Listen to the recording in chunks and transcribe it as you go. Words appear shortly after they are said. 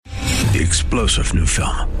the explosive new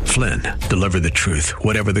film, Flynn, Deliver the Truth,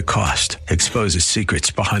 Whatever the Cost, exposes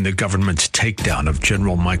secrets behind the government's takedown of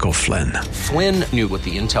General Michael Flynn. Flynn knew what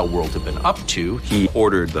the intel world had been up to. He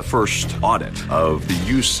ordered the first audit of the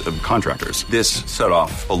use of contractors. This set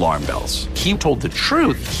off alarm bells. He told the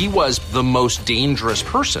truth. He was the most dangerous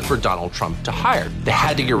person for Donald Trump to hire. They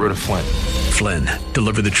had to get rid of Flynn. Flynn,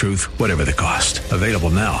 Deliver the Truth, Whatever the Cost. Available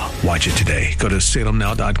now. Watch it today. Go to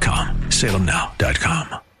salemnow.com.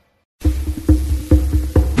 salemnow.com.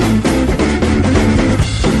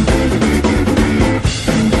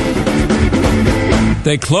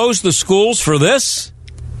 They closed the schools for this?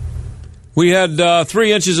 We had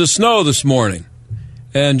 3 inches of snow this morning,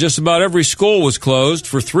 and just about every school was closed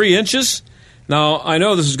for 3 inches. Now, I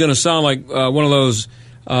know this is going to sound like one of those,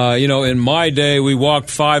 in my day, we walked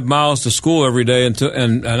 5 miles to school every day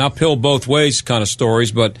and uphill both ways kind of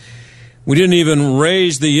stories, but we didn't even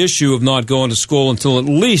raise the issue of not going to school until at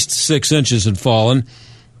least 6 inches had fallen.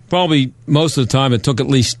 Probably most of the time it took at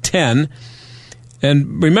least 10.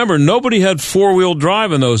 And remember, nobody had four-wheel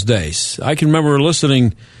drive in those days. I can remember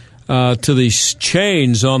listening to these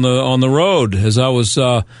chains on the road as I was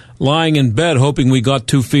lying in bed hoping we got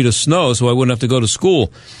 2 feet of snow so I wouldn't have to go to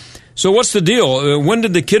school. So what's the deal? When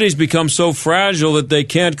did the kiddies become so fragile that they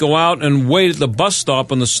can't go out and wait at the bus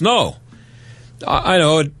stop in the snow? I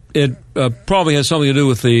know it probably has something to do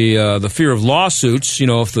with the fear of lawsuits. You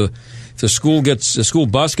know, if the school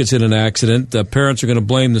bus gets in an accident, the parents are going to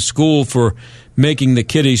blame the school for making the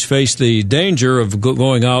kiddies face the danger of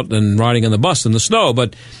going out and riding on the bus in the snow.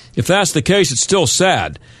 But if that's the case, it's still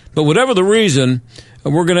sad. But whatever the reason,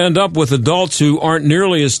 we're going to end up with adults who aren't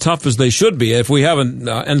nearly as tough as they should be, if we haven't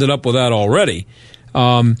ended up with that already.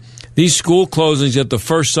 These school closings at the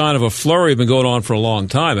first sign of a flurry have been going on for a long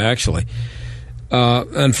time, actually.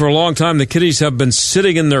 And for a long time, the kiddies have been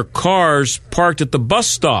sitting in their cars parked at the bus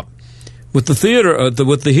stop with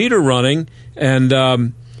the heater running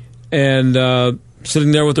and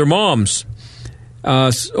sitting there with their moms.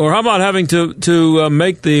 Or how about having to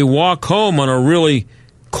make the walk home on a really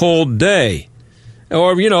cold day?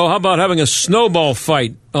 Or, how about having a snowball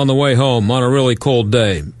fight on the way home on a really cold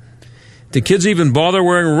day? Do kids even bother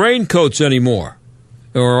wearing raincoats anymore?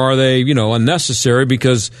 Or are they, unnecessary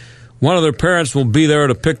because one of their parents will be there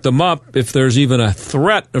to pick them up if there's even a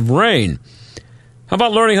threat of rain? How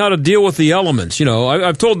about learning how to deal with the elements?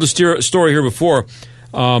 I've told the story here before.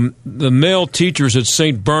 The male teachers at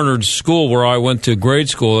St. Bernard's School, where I went to grade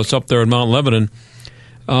school, that's up there in Mount Lebanon,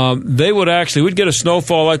 we'd get a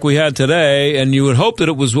snowfall like we had today, and you would hope that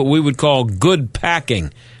it was what we would call good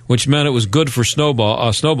packing, which meant it was good for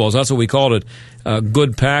snowballs. That's what we called it,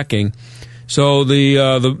 good packing. So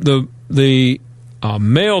the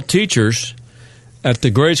male teachers at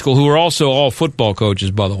the grade school, who were also all football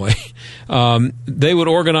coaches, by the way, they would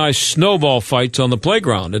organize snowball fights on the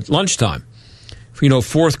playground at lunchtime.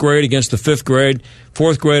 Fourth grade against the fifth grade.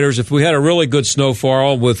 Fourth graders, if we had a really good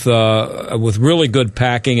snowfall with really good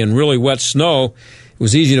packing and really wet snow, it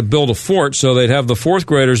was easy to build a fort. So they'd have the fourth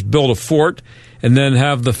graders build a fort and then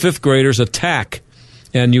have the fifth graders attack.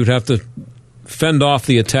 And you'd have to fend off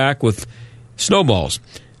the attack with snowballs.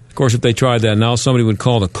 Of course, if they tried that now, somebody would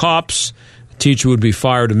call the cops. The teacher would be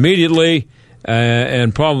fired immediately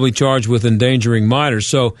and probably charged with endangering minors.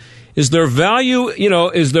 So is there value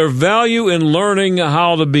in learning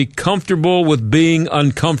how to be comfortable with being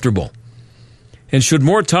uncomfortable? And should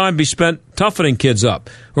more time be spent toughening kids up?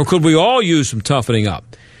 Or could we all use some toughening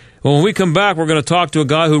up? Well, when we come back, we're going to talk to a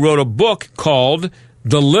guy who wrote a book called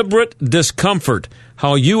Deliberate Discomfort,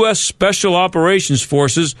 How U.S. Special Operations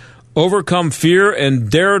Forces Overcome Fear and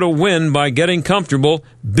Dare to Win by Getting Comfortable,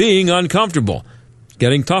 Being Uncomfortable.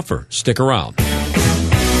 Getting tougher. Stick around.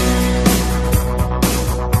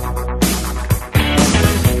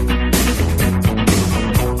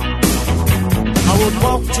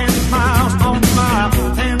 Walk 10 miles on my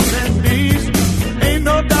hands and knees. Ain't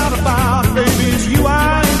no doubt about it, baby, it's you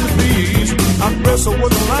I aim to please. I wrestle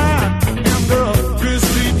with a lion and a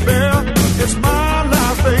grizzly bear. It's my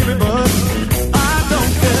life, baby, but I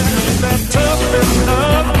don't care. Ain't that tough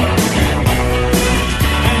enough?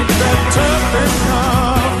 Ain't that tough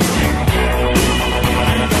enough?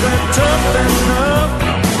 Ain't that tough enough?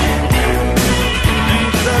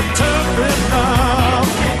 Ain't that tough enough?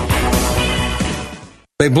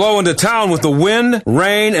 They blow into town with the wind,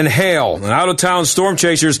 rain, and hail. And out-of-town storm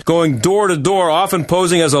chasers going door to door, often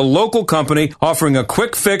posing as a local company offering a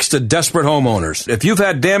quick fix to desperate homeowners. If you've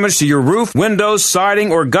had damage to your roof, windows,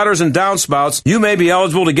 siding, or gutters and downspouts, you may be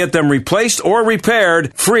eligible to get them replaced or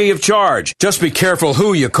repaired free of charge. Just be careful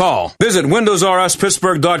who you call. Visit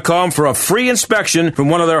WindowsRUsPittsburgh.com for a free inspection from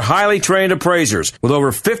one of their highly trained appraisers. With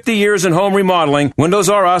over 50 years in home remodeling, Windows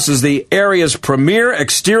R Us is the area's premier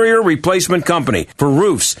exterior replacement company for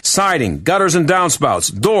roofs, siding, gutters and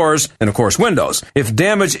downspouts, doors, and of course windows. If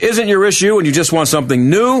damage isn't your issue and you just want something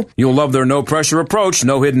new, you'll love their no-pressure approach,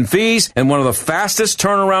 no hidden fees, and one of the fastest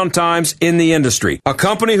turnaround times in the industry. A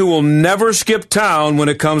company who will never skip town when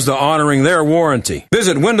it comes to honoring their warranty.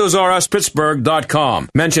 Visit WindowsRUsPittsburgh.com.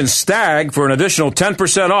 Mention STAG for an additional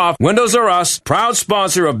 10% off. Windows R Us, proud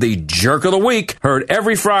sponsor of the Jerk of the Week, heard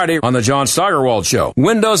every Friday on the John Steigerwald Show.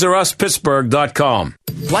 WindowsRUsPittsburgh.com.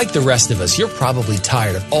 Like the rest of us, you're probably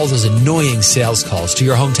tired of all those annoying sales calls to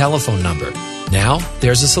your home telephone number. Now,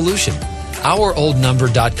 there's a solution.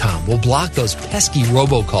 OurOldNumber.com will block those pesky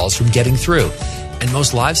robocalls from getting through, and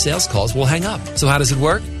most live sales calls will hang up. So how does it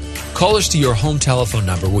work? Callers to your home telephone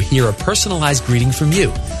number will hear a personalized greeting from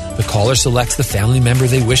you. The caller selects the family member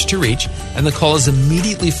they wish to reach, and the call is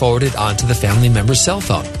immediately forwarded onto the family member's cell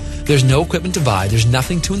phone. There's no equipment to buy, there's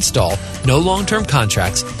nothing to install, no long-term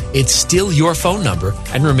contracts. It's still your phone number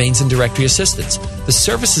and remains in directory assistance. The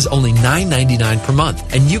service is only $9.99 per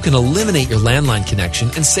month, and you can eliminate your landline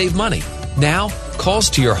connection and save money. Now, calls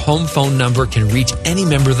to your home phone number can reach any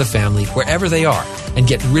member of the family wherever they are and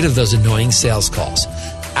get rid of those annoying sales calls.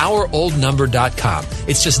 OurOldNumber.com.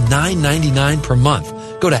 It's just $9.99 per month.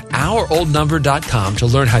 Go to OurOldNumber.com to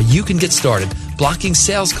learn how you can get started blocking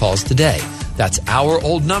sales calls today. That's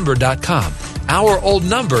OurOldNumber.com.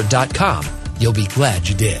 OurOldNumber.com. You'll be glad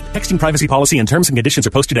you did. Texting privacy policy and terms and conditions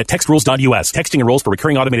are posted at textrules.us. Texting enrolls for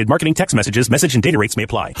recurring automated marketing text messages. Message and data rates may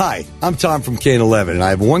apply. Hi, I'm Tom from K11, and I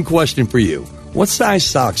have one question for you. What size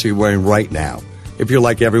socks are you wearing right now? If you're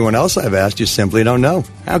like everyone else I've asked, you simply don't know.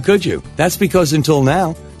 How could you? That's because until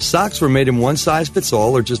now, socks were made in one size fits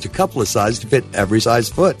all or just a couple of sizes to fit every size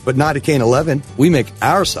foot. But not at Kane 11. We make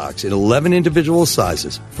our socks in 11 individual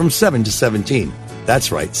sizes from 7 to 17.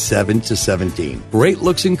 That's right, 7 to 17. Great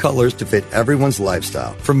looks and colors to fit everyone's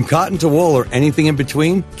lifestyle. From cotton to wool or anything in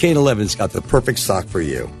between, Kane 11's got the perfect sock for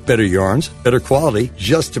you. Better yarns, better quality,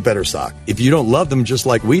 just a better sock. If you don't love them just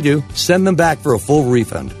like we do, send them back for a full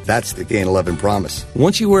refund. That's the Kane 11 promise.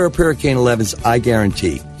 Once you wear a pair of Kane 11s, I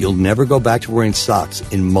guarantee you'll never go back to wearing socks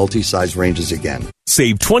in multi-size ranges again.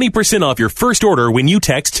 Save 20% off your first order when you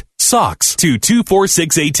text SOCKS to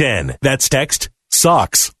 246810. That's text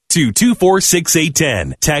SOCKS to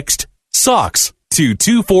 246810. Text SOCKS to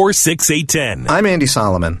 246810. I'm Andy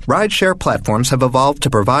Solomon. Rideshare platforms have evolved to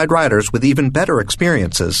provide riders with even better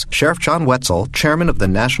experiences. Sheriff John Wetzel, chairman of the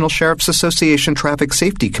National Sheriff's Association Traffic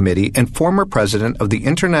Safety Committee and former president of the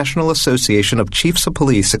International Association of Chiefs of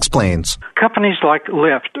Police, explains. Companies like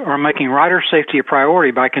Lyft are making rider safety a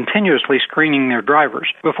priority by continuously screening their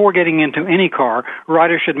drivers. Before getting into any car,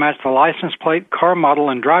 riders should match the license plate, car model,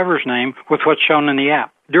 and driver's name with what's shown in the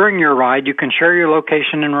app. During your ride, you can share your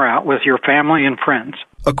location and route with your family and friends.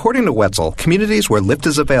 According to Wetzel, communities where Lyft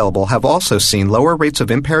is available have also seen lower rates of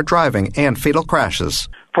impaired driving and fatal crashes.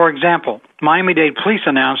 For example, Miami-Dade police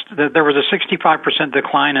announced that there was a 65%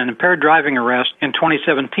 decline in impaired driving arrests in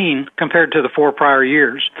 2017 compared to the 4 prior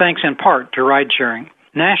years, thanks in part to ride-sharing.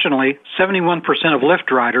 Nationally, 71% of Lyft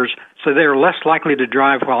riders say they are less likely to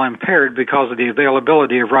drive while impaired because of the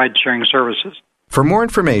availability of ride-sharing services. For more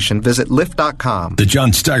information, visit Lyft.com. The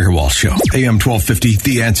John Steigerwald Show, AM 1250,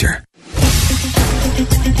 The Answer.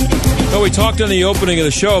 Well, we talked in the opening of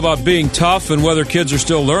the show about being tough and whether kids are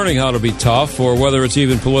still learning how to be tough or whether it's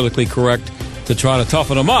even politically correct to try to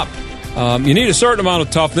toughen them up. You need a certain amount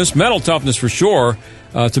of toughness, mental toughness for sure,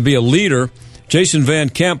 to be a leader. Jason Van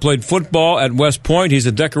Camp played football at West Point. He's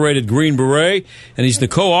a decorated Green Beret, and he's the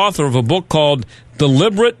co-author of a book called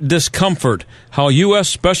Deliberate Discomfort, How U.S.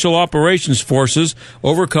 Special Operations Forces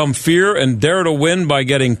Overcome Fear and Dare to Win by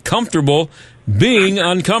Getting Comfortable Being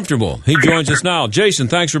Uncomfortable. He joins us now. Jason,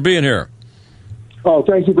 thanks for being here. Oh,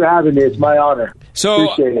 thank you for having me. It's my honor.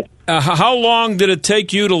 So, appreciate it. How long did it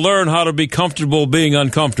take you to learn how to be comfortable being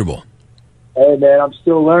uncomfortable? Hey, man, I'm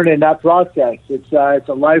still learning that process. It's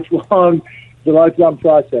a lifelong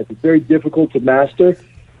process. It's very difficult to master,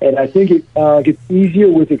 and I think it gets easier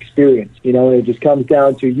with experience. You know, it just comes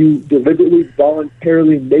down to you deliberately,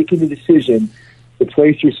 voluntarily making the decision to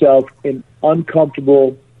place yourself in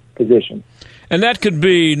uncomfortable position. And that could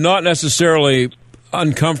be not necessarily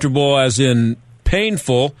uncomfortable as in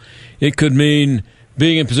painful. It could mean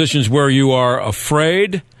being in positions where you are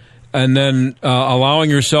afraid and then allowing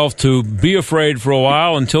yourself to be afraid for a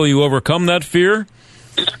while until you overcome that fear?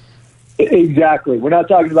 Exactly. We're not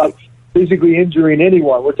talking about physically injuring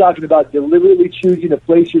anyone. We're talking about deliberately choosing to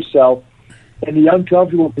place yourself in the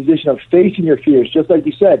uncomfortable position of facing your fears. Just like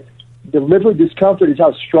you said, deliberate discomfort is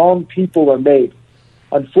how strong people are made.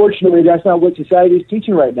 Unfortunately, that's not what society is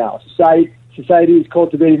teaching right now. Society is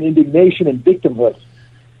cultivating indignation and victimhood.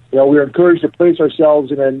 We're encouraged to place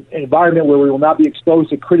ourselves in an environment where we will not be exposed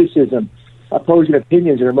to criticism, opposing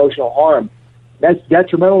opinions, and emotional harm. That's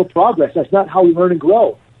detrimental to progress. That's not how we learn and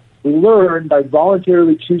grow. We learn by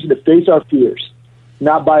voluntarily choosing to face our fears,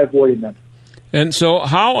 not by avoiding them. And so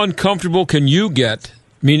how uncomfortable can you get?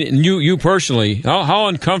 I mean, you personally, how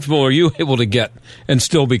uncomfortable are you able to get and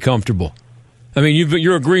still be comfortable? I mean,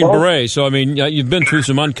 you're a Green Beret, so, I mean, you've been through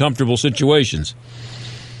some uncomfortable situations.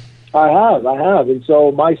 I have. And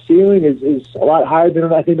so my ceiling is a lot higher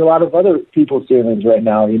than I think a lot of other people's ceilings right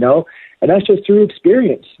now, And that's just through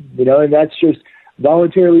experience, and that's just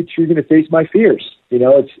voluntarily choosing to face my fears.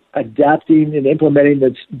 It's adapting and implementing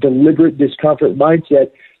this deliberate discomfort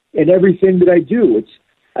mindset in everything that I do.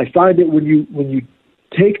 I find that when you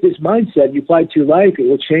take this mindset and you apply it to your life, it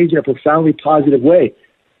will change in a profoundly positive way.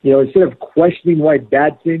 Instead of questioning why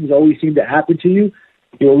bad things always seem to happen to you,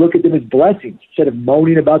 you'll look at them as blessings. Instead of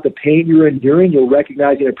moaning about the pain you're enduring, you'll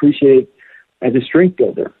recognize and appreciate it as a strength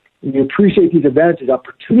builder. And you appreciate these events as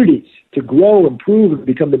opportunities to grow, improve, and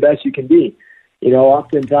become the best you can be.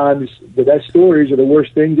 Oftentimes the best stories are the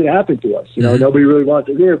worst things that happen to us. Nobody really wants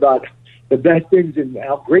to hear about the best things and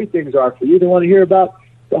how great things are for you. They want to hear about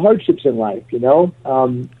the hardships in life,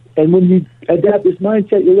 And when you adapt this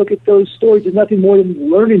mindset, you look at those stories as nothing more than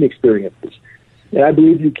learning experiences. And I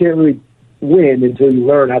believe you can't really win until you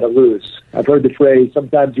learn how to lose. I've heard the phrase,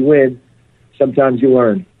 sometimes you win, sometimes you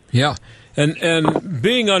learn. Yeah. And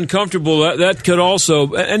being uncomfortable, that could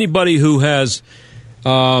also, anybody who has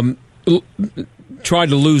tried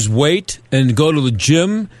to lose weight and go to the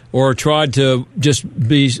gym or tried to just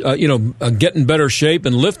be, get in better shape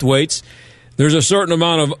and lift weights, there's a certain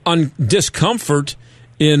amount of discomfort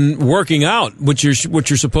in working out, which you're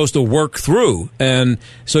supposed to work through. And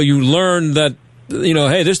so you learn that,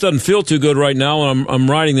 hey, this doesn't feel too good right now, and I'm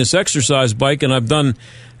riding this exercise bike, and I've done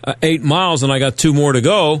 8 miles, and I got 2 more to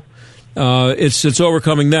go. It's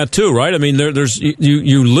overcoming that too, right? I mean, there's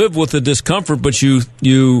you live with the discomfort, but you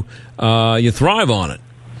thrive on it.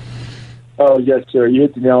 Oh yes, sir. You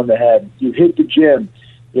hit the nail on the head. You hit the gym.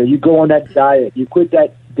 You go on that diet. You quit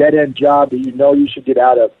that dead end job that you should get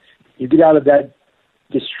out of. You get out of that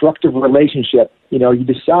destructive relationship. You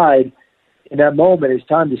decide in that moment it's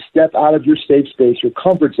time to step out of your safe space, your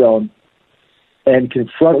comfort zone, and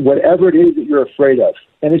confront whatever it is that you're afraid of.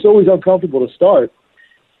 And it's always uncomfortable to start.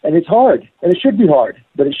 And it's hard, and it should be hard,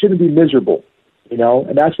 but it shouldn't be miserable,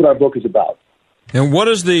 and that's what our book is about. And what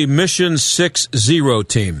is the Mission 60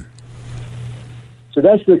 team? So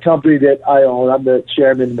that's the company that I own. I'm the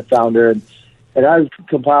chairman and the founder, and I've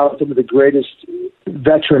compiled some of the greatest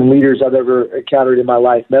veteran leaders I've ever encountered in my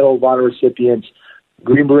life, Medal of Honor recipients,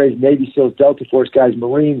 Green Berets, Navy SEALs, Delta Force guys,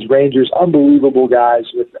 Marines, Rangers, unbelievable guys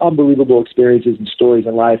with unbelievable experiences and stories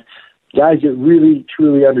in life, guys that really,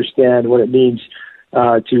 truly understand what it means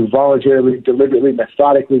to voluntarily, deliberately,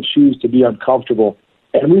 methodically choose to be uncomfortable.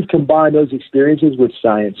 And we've combined those experiences with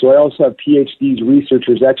science. So I also have PhDs,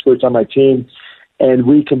 researchers, experts on my team, and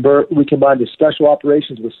we combine the special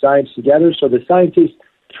operations with science together. So the scientists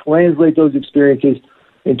translate those experiences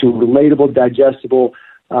into relatable, digestible,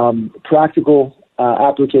 practical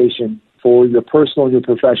application for your personal and your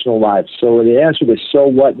professional lives. So the answer to so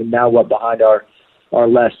what and now what behind our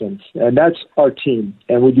lessons. And that's our team.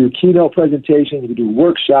 And we do keynote presentations, we do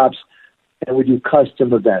workshops, and we do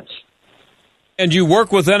custom events. And you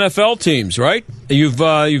work with NFL teams, right? You've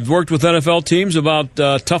worked with NFL teams about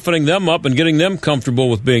toughening them up and getting them comfortable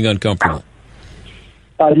with being uncomfortable.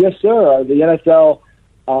 Yes, sir. The NFL,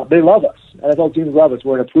 they love us. NFL teams love us.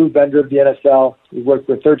 We're an approved vendor of the NFL. We've worked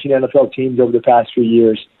with 13 NFL teams over the past few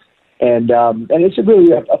years. And it's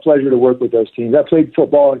really a pleasure to work with those teams. I played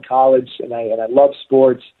football in college, and I love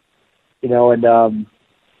sports, and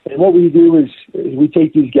what we do is we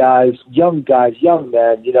take these guys, young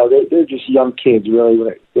men, they're just young kids, really,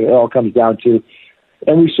 when it all comes down to,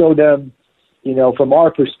 and we show them, from our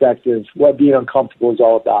perspective, what being uncomfortable is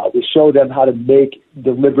all about. We show them how to make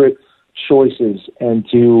deliberate choices and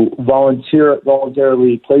to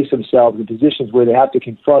voluntarily place themselves in positions where they have to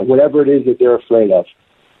confront whatever it is that they're afraid of.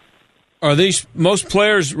 Are these most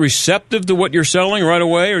players receptive to what you're selling right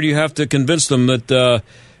away, or do you have to convince them that,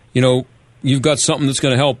 you've got something that's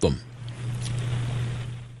going to help them?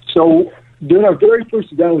 So during our very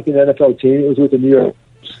first event with an NFL team, it was with the New York.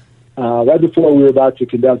 Right before we were about to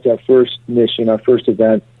conduct our first mission, our first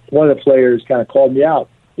event, one of the players kind of called me out,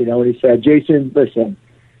 and he said, "Jason, listen,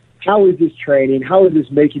 how is this training? How is this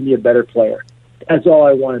making me a better player? That's all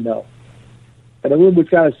I want to know." And the room was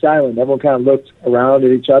kind of silent. Everyone kind of looked around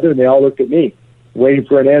at each other, and they all looked at me, waiting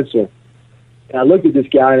for an answer. And I looked at this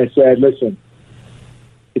guy, and I said, "Listen,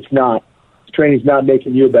 it's not. Training's not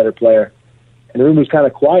making you a better player." And the room was kind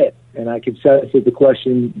of quiet, and I could sense that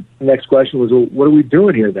the next question was, "Well, what are we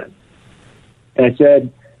doing here then?" And I said,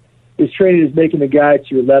 "This training is making the guy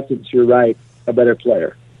to your left and to your right a better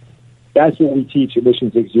player. That's what we teach at Mission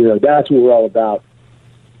 60. That's what we're all about.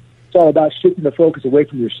 It's all about shifting the focus away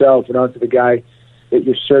from yourself and onto the guy that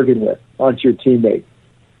you're serving with, onto your teammate.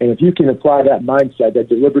 And if you can apply that mindset, that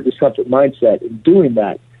deliberate discomfort mindset, in doing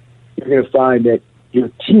that, you're going to find that your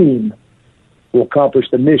team will accomplish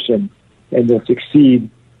the mission and will succeed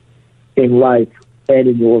in life and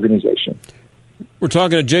in your organization." We're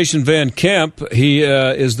talking to Jason Van Camp. He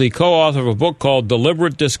is the co-author of a book called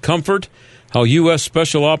Deliberate Discomfort, How U.S.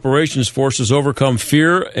 Special Operations Forces Overcome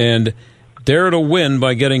Fear and Dare to Win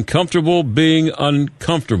by Getting Comfortable Being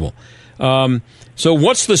Uncomfortable. So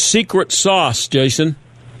what's the secret sauce, Jason?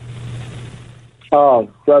 Oh,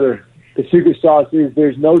 brother, the secret sauce is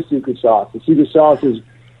there's no secret sauce. The secret sauce is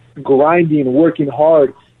grinding, working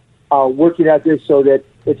hard, working at this so that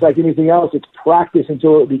it's like anything else. It's practice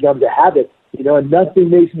until it becomes a habit. And nothing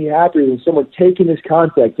makes me happier than someone taking this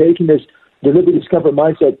concept, taking this deliberate discomfort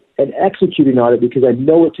mindset and executing on it because I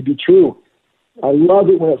know it to be true. I love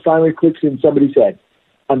it when it finally clicks in somebody's head.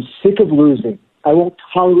 I'm sick of losing. I won't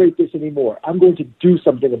tolerate this anymore. I'm going to do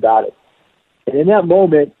something about it. And in that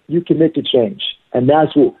moment, you commit to change. And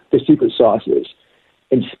that's what the secret sauce is,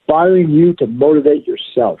 inspiring you to motivate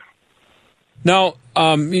yourself. Now,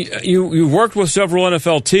 you've worked with several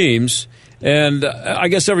NFL teams, and I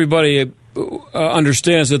guess everybody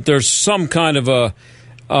understands that there's some kind of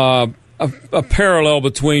a parallel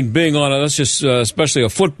between being on especially a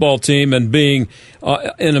football team and being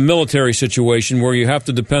in a military situation where you have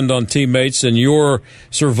to depend on teammates and your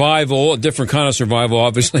survival, a different kind of survival,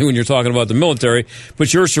 obviously, when you're talking about the military,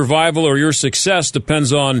 but your survival or your success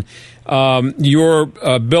depends on your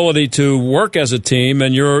ability to work as a team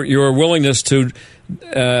and your willingness to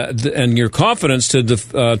and your confidence to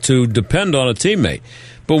depend on a teammate.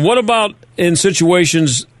 But what about in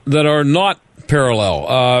situations that are not parallel?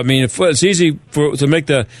 It's easy to make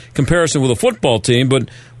the comparison with a football team, but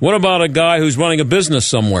what about a guy who's running a business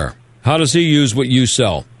somewhere? How does he use what you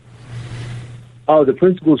sell? Oh, the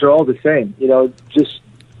principles are all the same.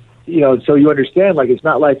 So you understand, it's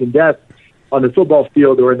not life and death on the football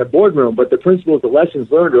field or in the boardroom, but the principles, the lessons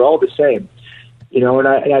learned are all the same. And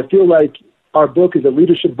I feel like our book is a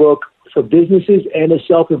leadership book for businesses and a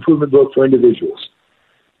self-improvement book for individuals.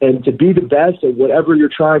 And to be the best at whatever you're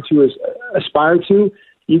trying to aspire to,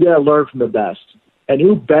 you got to learn from the best. And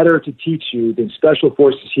who better to teach you than Special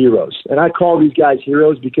Forces heroes? And I call these guys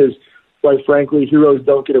heroes because, quite frankly, heroes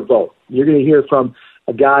don't get a vote. You're going to hear from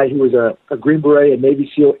a guy who was a Green Beret, a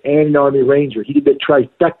Navy SEAL, and an Army Ranger. He did the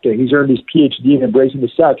trifecta. He's earned his PhD in embracing the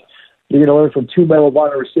suck. You're going to learn from 2 Medal of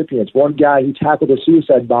Honor recipients. One guy who tackled a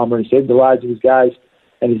suicide bomber and saved the lives of his guys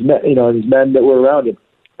and his men that were around him.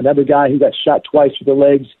 Another guy who got shot twice with the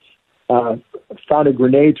legs, found a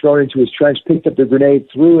grenade thrown into his trench, picked up the grenade,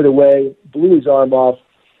 threw it away, blew his arm off,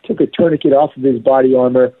 took a tourniquet off of his body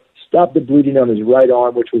armor, stopped the bleeding on his right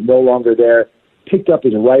arm, which was no longer there, picked up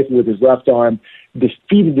his rifle with his left arm,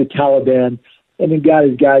 defeated the Taliban, and then got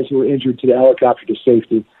his guys who were injured to the helicopter to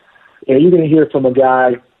safety. And you're going to hear from a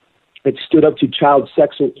guy that stood up to child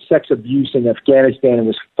sex abuse in Afghanistan and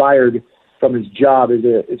was fired from his job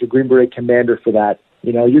as a Green Beret commander for that.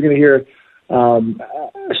 You're going to hear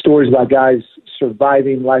stories about guys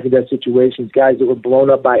surviving life and death situations, guys that were blown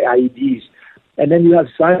up by IEDs. And then you have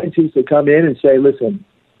scientists that come in and say, listen,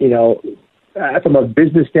 from a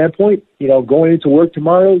business standpoint, going into work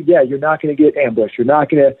tomorrow, you're not going to get ambushed.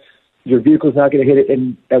 Your vehicle's not going to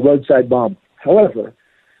hit a roadside bomb. However,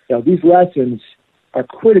 these lessons are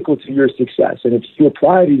critical to your success. And if you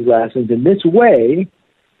apply these lessons in this way,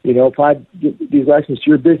 apply these lessons to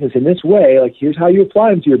your business in this way, here's how you apply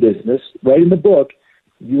them to your business, right in the book,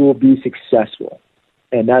 you will be successful.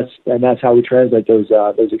 And that's how we translate those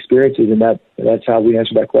experiences, and that's how we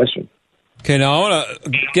answer that question. Okay, now I want to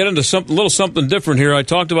get into a little something different here. I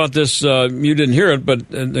talked about this, you didn't hear it, but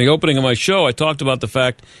in the opening of my show, I talked about the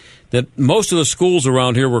fact that most of the schools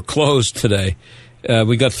around here were closed today.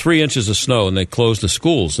 We got 3 inches of snow, and they closed the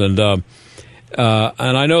schools. And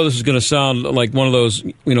I know this is going to sound like one of those,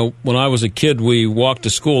 when I was a kid, we walked to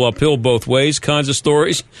school uphill both ways kinds of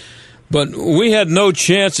stories. But we had no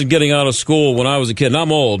chance of getting out of school when I was a kid. And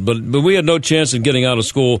I'm old, but we had no chance of getting out of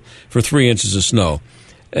school for 3 inches of snow.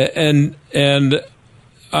 And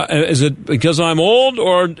is it because I'm old,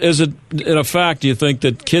 or is it in a fact, do you think,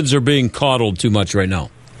 that kids are being coddled too much right now?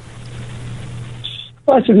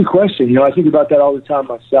 Well, that's a good question. I think about that all the time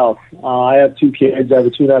myself. I have 2 kids. I have a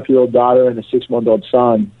 2.5-year-old daughter and a 6-month-old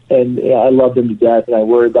son. And I love them to death, and I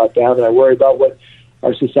worry about them, and I worry about what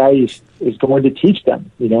our society is going to teach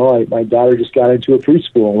them. My daughter just got into a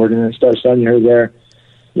preschool, and we're going to start sending her there,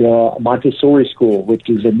 a Montessori school, which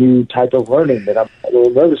is a new type of learning that I'm a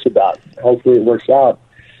little nervous about. Hopefully it works out.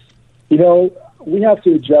 We have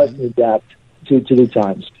to adjust and adapt to the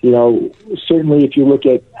times. Certainly if you look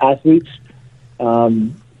at athletes,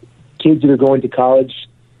 kids that are going to college,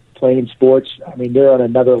 playing sports, they're on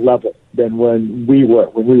another level than when we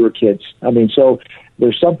were kids. So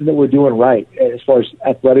there's something that we're doing right as far as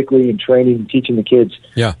athletically and training and teaching the kids.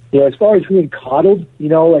 Yeah. As far as being coddled,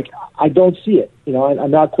 I don't see it.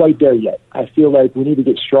 I'm not quite there yet. I feel like we need to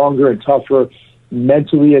get stronger and tougher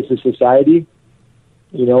mentally as a society,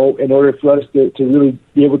 in order for us to really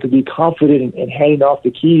be able to be confident in handing off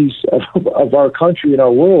the keys of our country and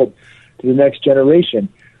our world to the next generation.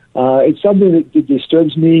 It's something that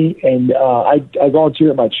disturbs me, and I volunteer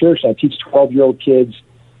at my church, and I teach 12-year-old kids,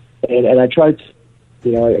 and I try to,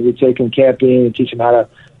 I would take them camping and teach them how to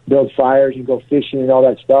build fires and go fishing and all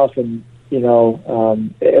that stuff, and,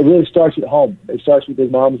 it really starts at home. It starts with their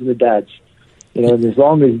moms and their dads, and as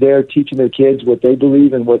long as they're teaching their kids what they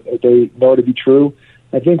believe and what they know to be true,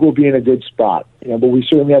 I think we'll be in a good spot, but we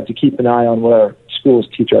certainly have to keep an eye on what our schools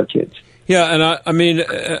teach our kids. Yeah, and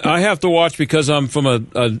I have to watch because I'm from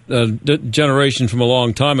a generation from a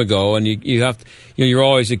long time ago, and you have to, you're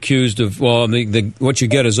always accused of what you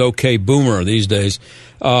get is okay boomer these days,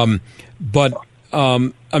 but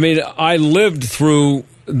I lived through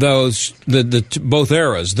those both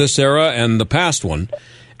eras, this era and the past one,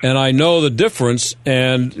 and I know the difference.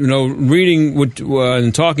 And reading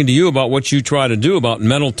and talking to you about what you try to do about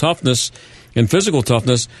mental toughness and physical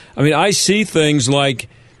toughness, I see things like.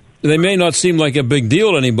 They may not seem like a big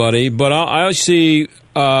deal to anybody, but I see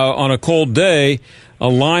on a cold day a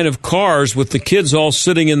line of cars with the kids all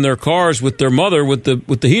sitting in their cars with their mother with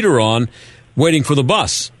the heater on, waiting for the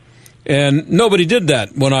bus. And nobody did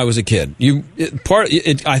that when I was a kid.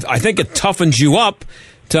 I think it toughens you up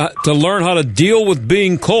to learn how to deal with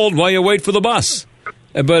being cold while you wait for the bus.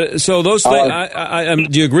 But so those things.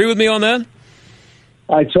 Do you agree with me on that?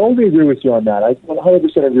 I totally agree with you on that. I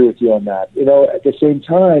 100% agree with you on that. At the same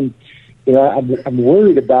time, I'm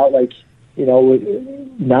worried about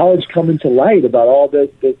knowledge coming to light about all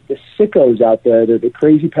the sickos out there, the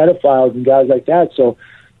crazy pedophiles and guys like that. So,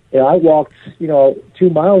 I walked 2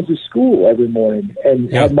 miles to school every morning,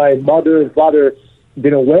 and had my mother and father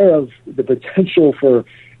been aware of the potential for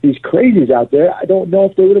these crazies out there, I don't know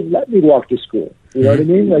if they would have let me walk to school. You know what I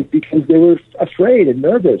mean? Because they were afraid and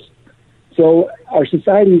nervous. So our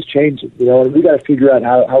society is changing, and we got to figure out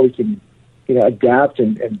how we can, adapt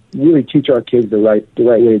and really teach our kids the right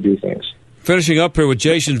way to do things. Finishing up here with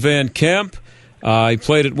Jason Van Camp. He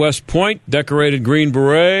played at West Point, decorated Green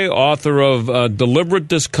Beret, author of Deliberate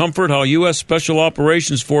Discomfort, How U.S. Special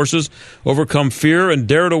Operations Forces Overcome Fear and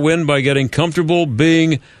Dare to Win by Getting Comfortable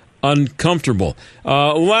Being Uncomfortable.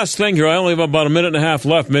 Last thing here, I only have about a minute and a half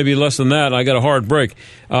left, maybe less than that, and I got a hard break.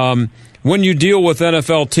 When you deal with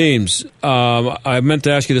NFL teams, I meant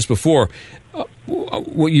to ask you this before.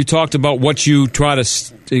 You talked about what you try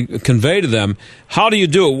to convey to them. How do you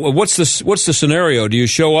do it? What's the scenario? Do you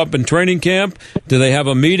show up in training camp? Do they have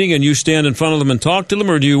a meeting and you stand in front of them and talk to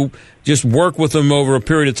them, or do you just work with them over a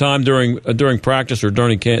period of time during practice or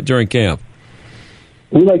during camp?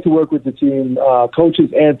 We like to work with the team,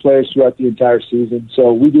 coaches and players throughout the entire season.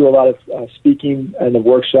 So we do a lot of speaking and the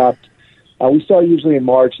workshop. We start usually in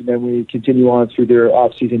March, and then we continue on through their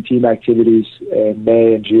off-season team activities in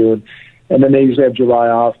May and June. And then they usually have July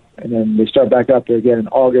off, and then they start back up there again in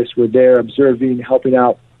August. We're there observing, helping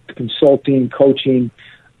out, consulting, coaching,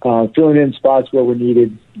 filling in spots where we're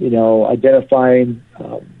needed, identifying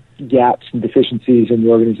gaps and deficiencies in the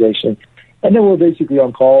organization. And then we're basically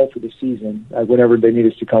on call for the season whenever they need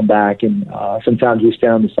us to come back. And sometimes we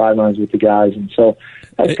stand on the sidelines with the guys. And so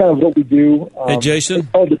that's kind of what we do. Hey, Jason? It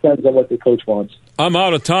all depends on what the coach wants. I'm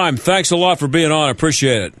out of time. Thanks a lot for being on. I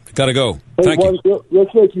appreciate it. Got to go. Thank you. Real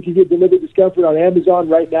quick, you can get Deliberate Discomfort on Amazon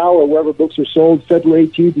right now or wherever books are sold. February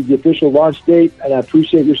 18th is the official launch date, and I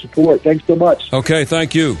appreciate your support. Thanks so much. Okay,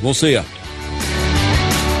 thank you. We'll see you.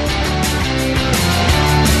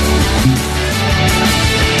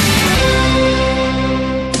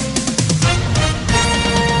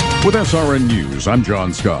 With SRN News, I'm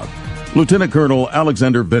John Scott. Lieutenant Colonel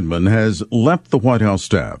Alexander Vindman has left the White House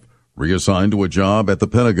staff, reassigned to a job at the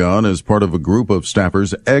Pentagon as part of a group of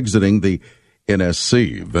staffers exiting the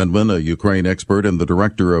NSC. Vindman, a Ukraine expert and the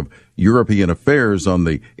director of European Affairs on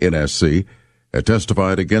the NSC, had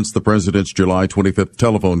testified against the president's July 25th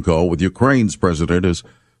telephone call with Ukraine's president as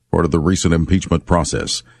part of the recent impeachment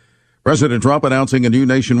process. President Trump announcing a new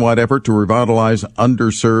nationwide effort to revitalize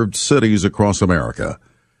underserved cities across America.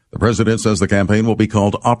 The president says the campaign will be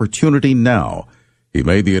called Opportunity Now. He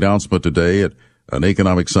made the announcement today at an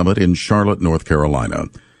economic summit in Charlotte, North Carolina.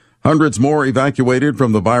 Hundreds more evacuated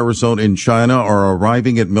from the virus zone in China are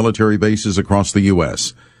arriving at military bases across the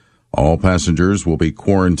U.S. All passengers will be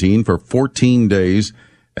quarantined for 14 days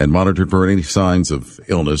and monitored for any signs of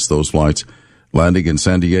illness. Those flights landing in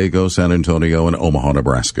San Diego, San Antonio, and Omaha,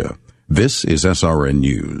 Nebraska. This is SRN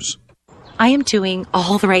News. I am doing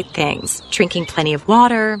all the right things, drinking plenty of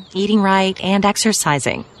water, eating right, and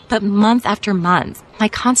exercising. But month after month, my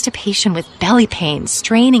constipation with belly pain,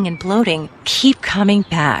 straining, and bloating keep coming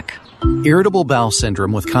back. Irritable bowel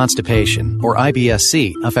syndrome with constipation, or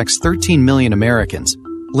IBS-C, affects 13 million Americans.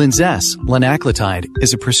 Linzess, linaclotide,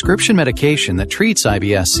 is a prescription medication that treats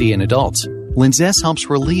IBS-C in adults. Linzess helps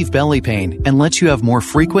relieve belly pain and lets you have more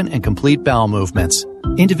frequent and complete bowel movements.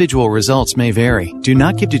 Individual results may vary. Do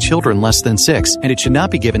not give to children less than 6, and it should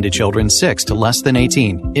not be given to children 6 to less than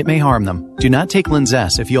 18. It may harm them. Do not take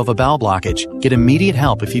Linzess if you have a bowel blockage. Get immediate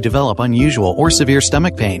help if you develop unusual or severe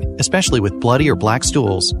stomach pain, especially with bloody or black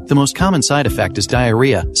stools. The most common side effect is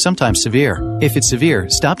diarrhea, sometimes severe. If it's severe,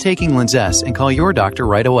 stop taking Linzess and call your doctor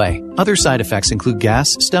right away. Other side effects include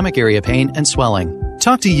gas, stomach area pain, and swelling.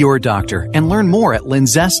 Talk to your doctor and learn more at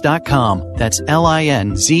linzess.com. That's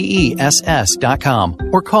LINZESS.com.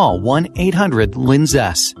 Or call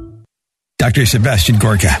 1-800-LINZESS. Dr. Sebastian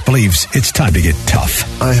Gorka believes it's time to get tough.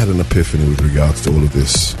 I had an epiphany with regards to all of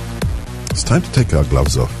this. It's time to take our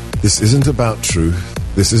gloves off. This isn't about truth.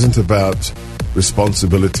 This isn't about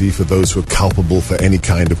responsibility for those who are culpable for any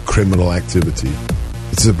kind of criminal activity.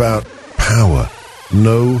 It's about power.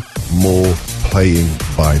 No more playing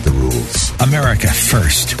by the rules. America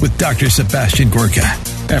First with Dr. Sebastian Gorka.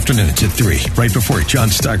 Afternoons at 3, right before John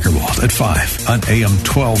Steigerwald at 5 on AM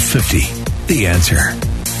 1250. The Answer.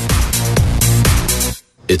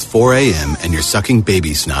 It's 4 a.m. and you're sucking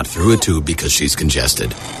baby snot through a tube because she's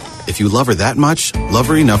congested. If you love her that much, love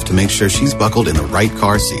her enough to make sure she's buckled in the right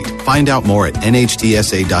car seat. Find out more at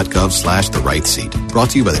nhtsa.gov/the right seat.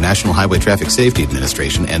 Brought to you by the National Highway Traffic Safety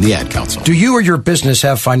Administration and the Ad Council. Do you or your business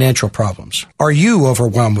have financial problems? Are you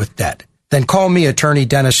overwhelmed with debt? Then call me, Attorney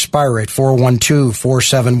Dennis Spire, at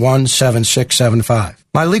 412-471-7675.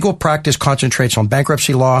 My legal practice concentrates on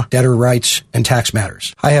bankruptcy law, debtor rights, and tax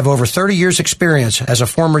matters. I have over 30 years' experience as a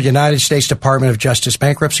former United States Department of Justice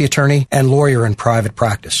bankruptcy attorney and lawyer in private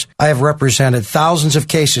practice. I have represented thousands of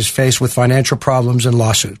cases faced with financial problems and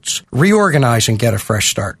lawsuits. Reorganize and get a fresh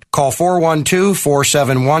start. Call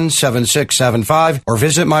 412-471-7675 or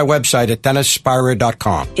visit my website at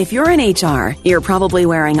DennisSpira.com. If you're in HR, you're probably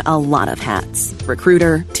wearing a lot of hats.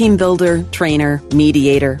 Recruiter, team builder, trainer,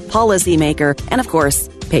 mediator, policymaker, and of course,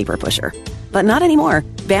 paper pusher. But not anymore.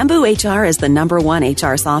 Bamboo HR is the #1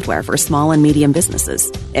 HR software for small and medium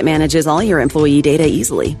businesses. It manages all your employee data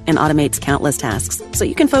easily and automates countless tasks so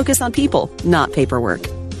you can focus on people, not paperwork.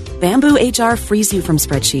 Bamboo HR frees you from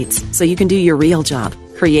spreadsheets so you can do your real job,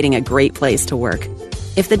 creating a great place to work.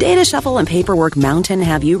 If the data shuffle and paperwork mountain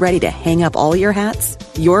have you ready to hang up all your hats,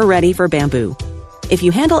 you're ready for Bamboo. If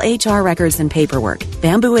you handle HR records and paperwork,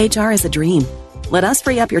 Bamboo HR is a dream. Let us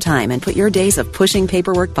free up your time and put your days of pushing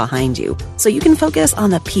paperwork behind you so you can focus on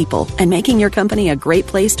the people and making your company a great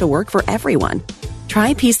place to work for everyone.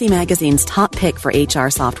 Try PC Magazine's top pick for HR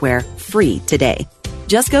software free today.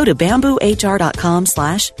 Just go to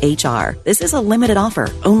bamboohr.com/HR. This is a limited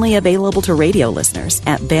offer, only available to radio listeners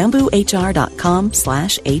at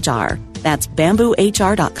bamboohr.com/HR. That's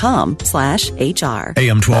bamboohr.com/HR.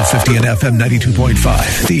 AM 1250 and FM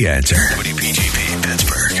 92.5. The Answer. WPGP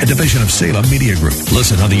Pittsburgh, a division of Salem Media Group.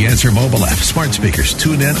 Listen on the Answer mobile app, smart speakers,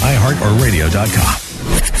 TuneIn, iHeart, or radio.com.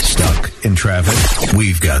 Stuck in traffic?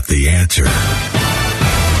 We've got the answer.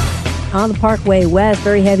 On the Parkway West,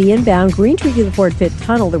 very heavy inbound. Green Tree to the Fort Pitt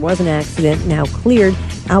Tunnel. There was an accident, now cleared.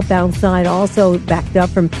 Outbound side also backed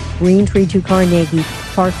up from Green Tree to Carnegie.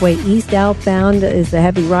 Parkway East outbound is a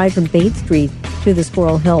heavy ride from Bates Street to the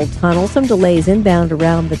Squirrel Hill Tunnel. Some delays inbound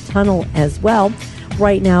around the tunnel as well.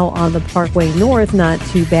 Right now on the Parkway North, not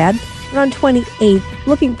too bad. And on 28,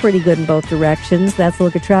 looking pretty good in both directions. That's a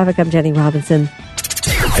look at traffic. I'm Jenny Robinson.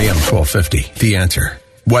 AM 1250, The Answer.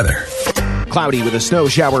 Weather. Cloudy with a snow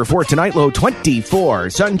shower for tonight, low 24.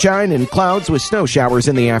 Sunshine and clouds with snow showers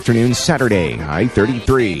in the afternoon Saturday, high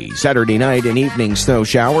 33. Saturday night and evening snow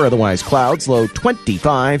shower, otherwise clouds, low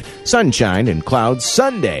 25. Sunshine and clouds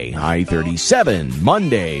Sunday, high 37.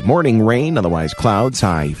 Monday, morning rain, otherwise clouds,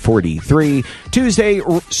 high 43. Tuesday,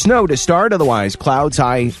 snow to start, otherwise clouds,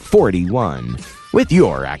 high 41. With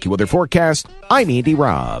your AccuWeather forecast, I'm Andy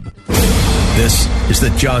Robb. This is the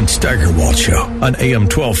John Steigerwald Show on AM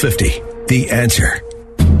 1250. The Answer.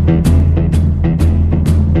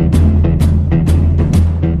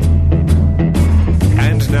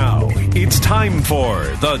 And now, it's time for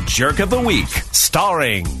The Jerk of the Week,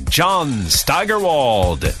 starring John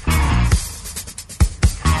Steigerwald.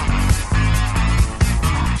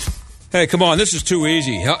 Hey, come on, this is too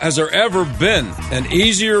easy. Has there ever been an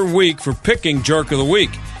easier week for picking Jerk of the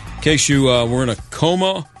Week? In case you were in a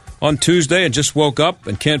coma on Tuesday and just woke up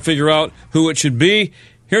and can't figure out who it should be,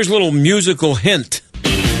 here's a little musical hint.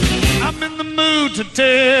 I'm in the mood to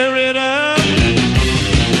tear it up.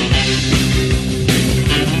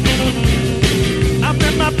 I'm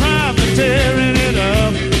in my prime for tearing it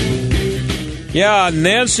up. Yeah,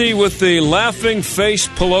 Nancy with the laughing face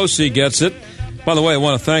Pelosi gets it. By the way, I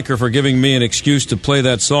want to thank her for giving me an excuse to play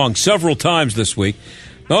that song several times this week.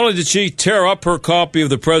 Not only did she tear up her copy of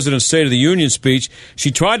the President's State of the Union speech, she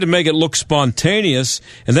tried to make it look spontaneous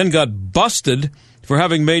and then got busted for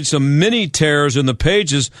having made some mini tears in the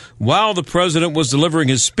pages while the President was delivering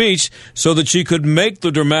his speech so that she could make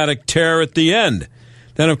the dramatic tear at the end.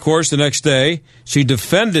 Then, of course, the next day, she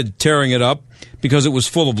defended tearing it up because it was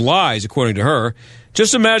full of lies, according to her.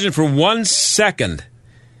 Just imagine for 1 second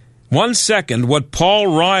what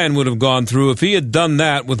Paul Ryan would have gone through if he had done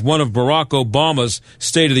that with one of Barack Obama's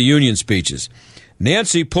State of the Union speeches.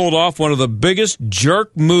 Nancy pulled off one of the biggest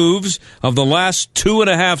jerk moves of the last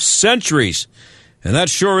 2.5 centuries. And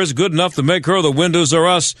that sure is good enough to make her the Windows Are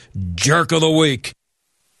Us Jerk of the Week.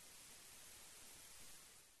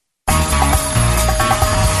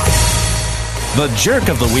 The Jerk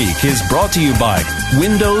of the Week is brought to you by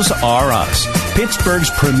Windows R Us,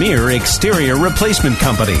 Pittsburgh's premier exterior replacement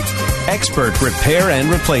company. Expert repair and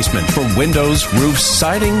replacement for windows, roofs,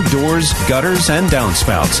 siding, doors, gutters, and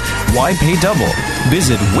downspouts. Why pay double?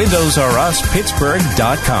 Visit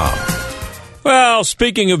WindowsRUsPittsburgh.com. Well,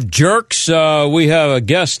 speaking of jerks, we have a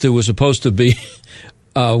guest who was supposed to be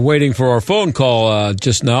waiting for our phone call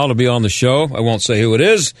just now to be on the show. I won't say who it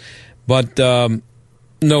is, but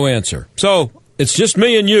no answer. So it's just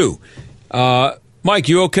me and you. Mike,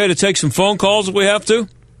 you okay to take some phone calls if we have to?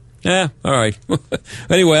 Yeah, all right.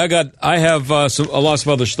 Anyway, I have lots of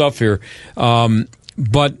other stuff here,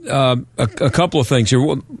 but a couple of things here.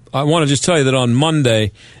 I want to just tell you that on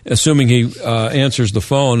Monday, assuming he answers the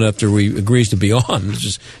phone after we agrees to be on, which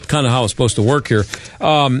is kind of how it's supposed to work here.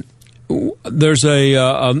 There's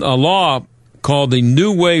a law called the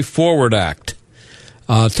New Way Forward Act.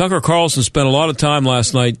 Tucker Carlson spent a lot of time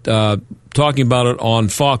last night talking about it on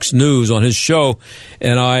Fox News on his show,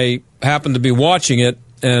 and I happened to be watching it,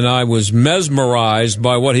 and I was mesmerized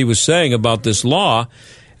by what he was saying about this law,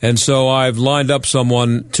 and so I've lined up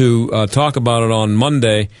someone to talk about it on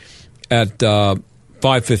Monday at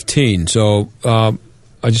 5:15. So I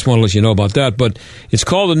just want to let you know about that. But it's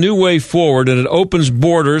called A New Way Forward, and it opens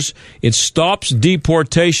borders. It stops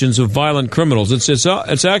deportations of violent criminals. It's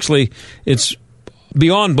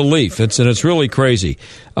beyond belief. It's really crazy.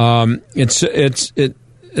 As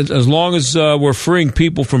long as we're freeing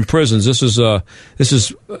people from prisons. This is a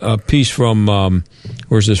piece from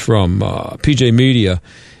where's this from? PJ Media.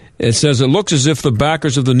 It says it looks as if the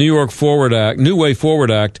backers of the New Way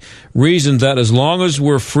Forward Act, reasoned that as long as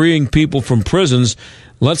we're freeing people from prisons,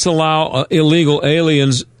 let's allow illegal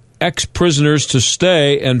aliens, ex-prisoners to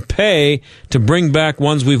stay and pay to bring back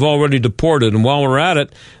ones we've already deported. And while we're at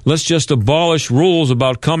it, let's just abolish rules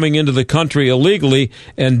about coming into the country illegally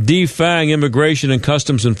and defang immigration and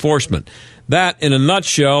customs enforcement. That, in a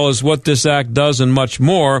nutshell, is what this act does and much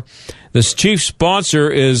more. This chief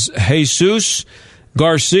sponsor is Jesus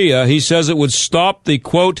Garcia. He says it would stop the,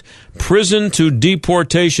 quote, prison to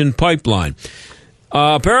deportation pipeline.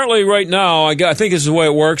 Apparently, right now, I think this is the way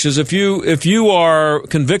it works, is if you are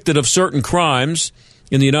convicted of certain crimes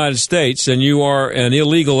in the United States and you are an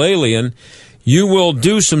illegal alien, you will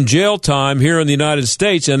do some jail time here in the United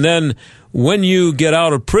States, and then when you get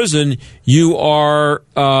out of prison, you are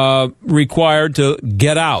required to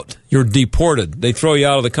get out. You're deported. They throw you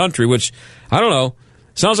out of the country, which, I don't know,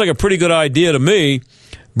 sounds like a pretty good idea to me,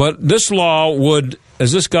 but this law would,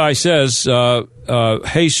 as this guy says,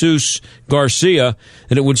 Jesus Garcia,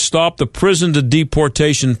 and it would stop the prison to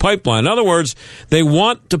deportation pipeline. In other words, they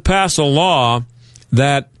want to pass a law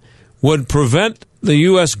that would prevent the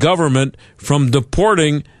U.S. government from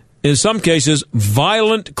deporting, in some cases,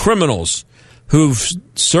 violent criminals who've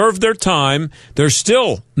served their time. They're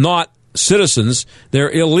still not citizens.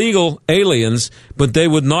 They're illegal aliens, but they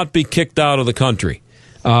would not be kicked out of the country.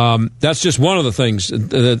 That's just one of the things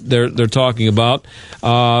that they're talking about.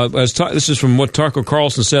 This is from what Tucker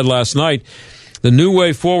Carlson said last night. The New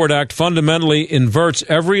Way Forward Act fundamentally inverts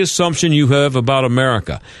every assumption you have about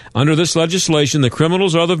America. Under this legislation, the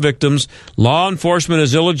criminals are the victims. Law enforcement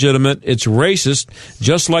is illegitimate. It's racist,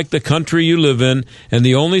 just like the country you live in. And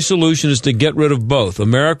the only solution is to get rid of both.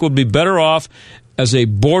 America would be better off as a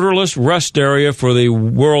borderless rest area for the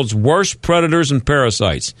world's worst predators and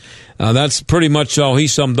parasites. That's pretty much how he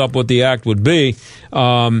summed up what the act would be.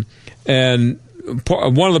 And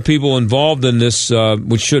one of the people involved in this,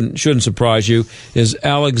 which shouldn't surprise you, is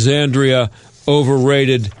Alexandria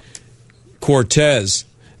Overrated Cortez,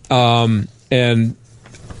 and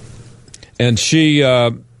she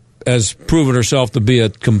has proven herself to be a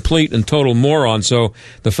complete and total moron. So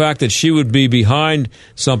the fact that she would be behind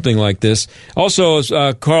something like this, also as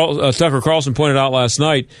Tucker Carlson pointed out last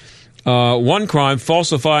night, one crime,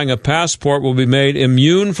 falsifying a passport, will be made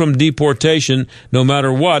immune from deportation no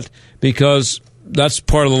matter what, because that's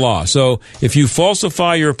part of the law. So if you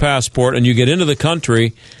falsify your passport and you get into the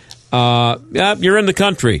country, you're in the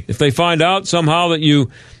country. If they find out somehow that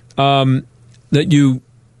you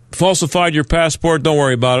falsified your passport, don't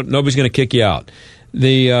worry about it. Nobody's going to kick you out.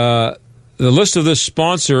 The list of this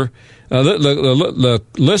sponsor, the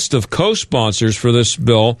list of co-sponsors for this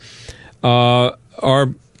bill are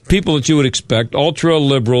people that you would expect: ultra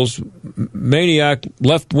liberals, maniac,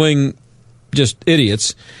 left wing, just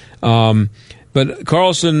idiots. But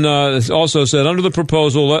Carlson also said, under the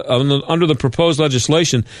proposed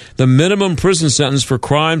legislation, the minimum prison sentence for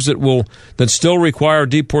crimes that still require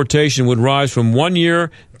deportation would rise from 1 year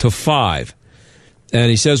to 5. And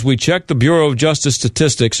he says, we checked the Bureau of Justice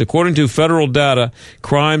statistics. According to federal data,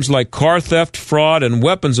 crimes like car theft, fraud, and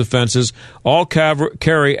weapons offenses all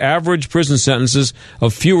carry average prison sentences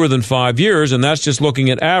of fewer than 5 years, and that's just looking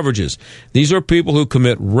at averages. These are people who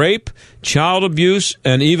commit rape, child abuse,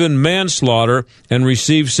 and even manslaughter and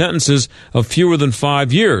receive sentences of fewer than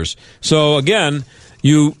 5 years. So, again,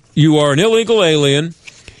 you are an illegal alien.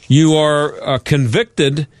 You are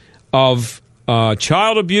convicted of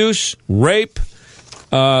child abuse, rape,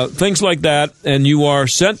 things like that, and you are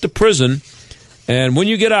sent to prison. And when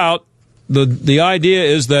you get out, the idea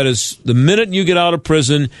is that is the minute you get out of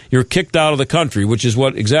prison, you're kicked out of the country, which is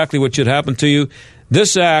exactly what should happen to you.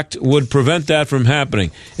 This act would prevent that from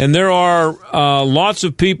happening. And there are lots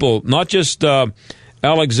of people, not just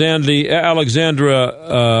Alexandria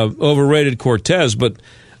Overrated Cortez, but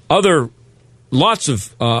lots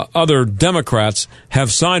of other Democrats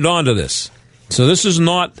have signed on to this. So this is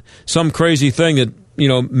not some crazy thing that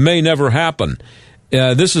may never happen.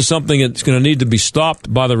 This is something that's going to need to be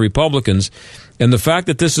stopped by the Republicans. And the fact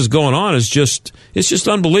that this is going on is just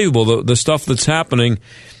unbelievable, the stuff that's happening,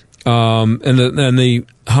 and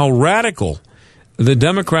how radical the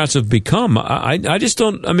Democrats have become. I just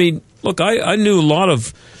don't, look, I've known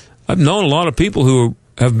a lot of people who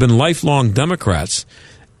have been lifelong Democrats.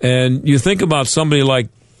 And you think about somebody like,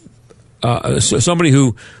 somebody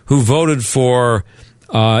who voted for,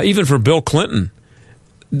 even for Bill Clinton.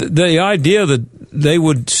 The idea that they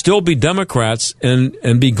would still be Democrats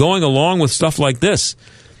and be going along with stuff like this.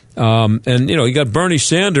 You got Bernie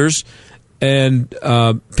Sanders and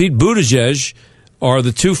Pete Buttigieg are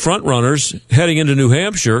the two front runners heading into New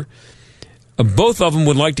Hampshire. Both of them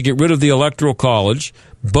would like to get rid of the Electoral College.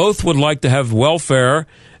 Both would like to have welfare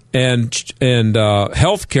and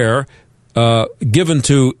health care given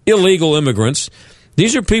to illegal immigrants.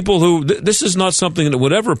 These are people who, this is not something that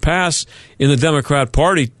would ever pass in the Democrat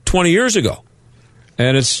Party 20 years ago.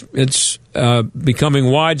 And it's becoming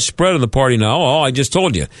widespread in the party now. Oh, I just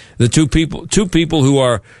told you, the two people who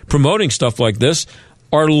are promoting stuff like this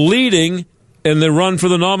are leading in the run for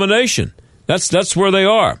the nomination. That's where they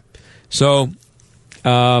are. So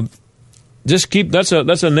just that's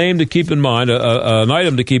a name to keep in mind, an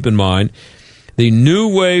item to keep in mind. The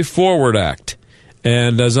New Way Forward Act.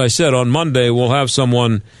 And as I said, on Monday, we'll have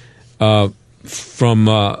someone from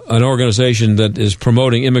an organization that is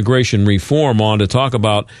promoting immigration reform on to talk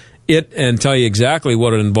about it and tell you exactly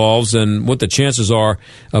what it involves and what the chances are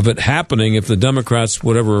of it happening if the Democrats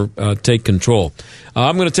would ever take control.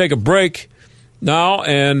 I'm going to take a break now,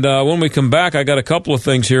 and when we come back, I got a couple of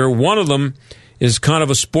things here. One of them is kind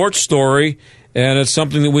of a sports story, and it's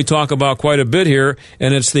something that we talk about quite a bit here,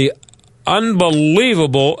 and it's the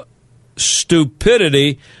unbelievable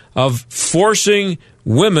stupidity of forcing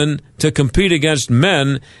women to compete against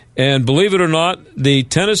men And believe it or not, the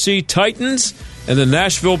Tennessee Titans and the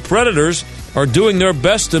Nashville Predators are doing their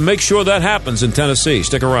best to make sure that happens in Tennessee.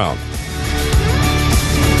 Stick around.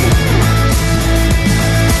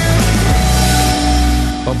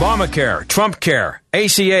 Obamacare, Trumpcare,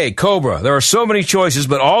 ACA, COBRA. There are so many choices,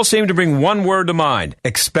 but all seem to bring one word to mind: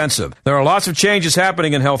 expensive. There are lots of changes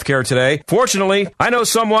happening in healthcare today. Fortunately, I know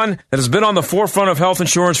someone that has been on the forefront of health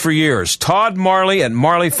insurance for years. Todd Marley at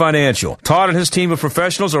Marley Financial. Todd and his team of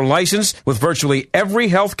professionals are licensed with virtually every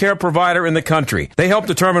healthcare provider in the country. They help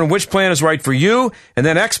determine which plan is right for you and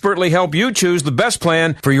then expertly help you choose the best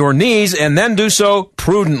plan for your needs and then do so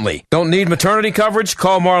prudently. Don't need maternity coverage?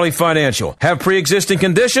 Call Marley Financial. Have pre-existing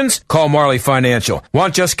conditions? Call Marley Financial.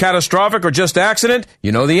 Want just catastrophic or just accident?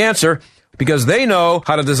 You know the answer, because they know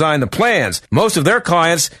how to design the plans. Most of their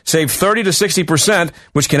clients save 30 to 60%,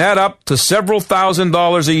 which can add up to several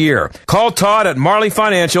 $1,000s a year. Call Todd at Marley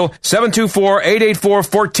Financial,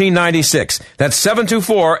 724-884-1496. That's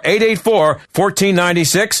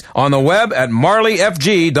 724-884-1496, on the web at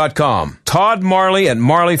marleyfg.com. Todd Marley at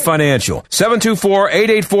Marley Financial,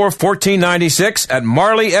 724-884-1496 at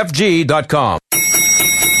marleyfg.com.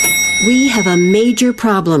 We have a major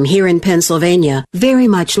problem here in Pennsylvania, very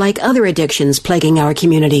much like other addictions plaguing our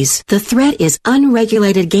communities. The threat is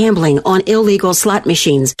unregulated gambling on illegal slot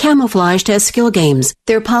machines, camouflaged as skill games.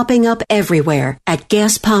 They're popping up everywhere, at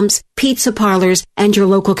gas pumps, pizza parlors, and your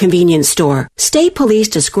local convenience store. State police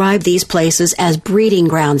describe these places as breeding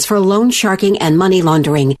grounds for loan sharking and money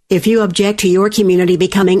laundering. If you object to your community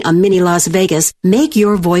becoming a mini Las Vegas, make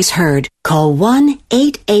your voice heard. Call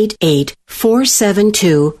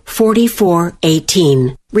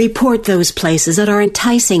 1-888-472-4418. Report those places that are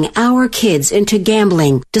enticing our kids into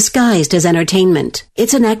gambling, disguised as entertainment.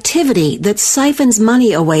 It's an activity that siphons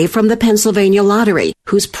money away from the Pennsylvania Lottery,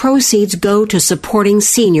 whose proceeds go to supporting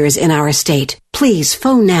seniors in our state. Please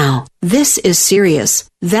phone now. This is serious.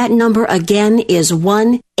 That number again is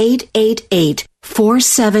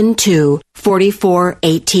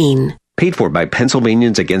 1-888-472-4418. Paid for by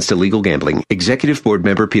Pennsylvanians Against Illegal Gambling. Executive Board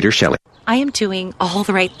Member Peter Shelley. I am doing all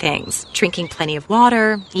the right things, drinking plenty of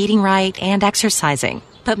water, eating right, and exercising.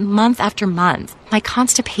 But month after month, my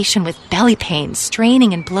constipation with belly pain,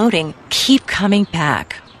 straining, and bloating keep coming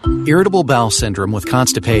back. Irritable bowel syndrome with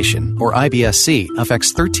constipation, or IBS-C,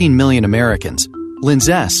 affects 13 million Americans.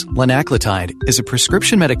 Linzess, linaclotide, is a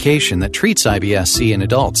prescription medication that treats IBS-C in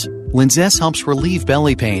adults. Linzess helps relieve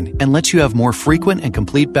belly pain and lets you have more frequent and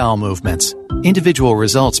complete bowel movements. Individual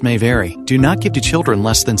results may vary. Do not give to children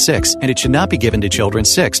less than 6, and it should not be given to children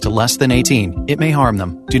 6 to less than 18. It may harm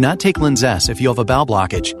them. Do not take Linzess if you have a bowel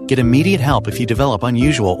blockage. Get immediate help if you develop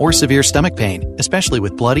unusual or severe stomach pain, especially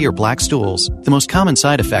with bloody or black stools. The most common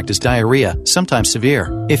side effect is diarrhea, sometimes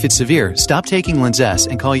severe. If it's severe, stop taking Linzess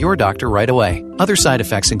and call your doctor right away. Other side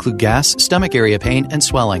effects include gas, stomach area pain, and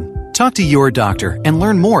swelling. Talk to your doctor and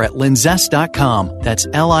learn more at linzess.com. That's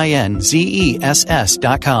LINZESS.com.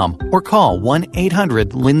 Or call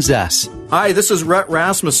 1-800-LINZESS. Hi, this is Rhett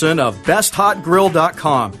Rasmussen of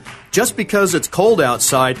BestHotGrill.com. Just because it's cold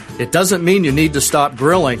outside, it doesn't mean you need to stop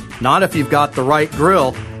grilling. Not if you've got the right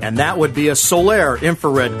grill, and that would be a Solaire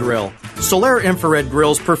infrared grill. Solaire infrared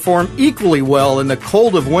grills perform equally well in the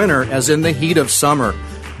cold of winter as in the heat of summer.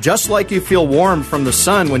 Just like you feel warm from the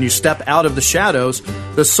sun when you step out of the shadows,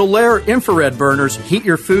 the Solaire infrared burners heat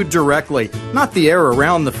your food directly, not the air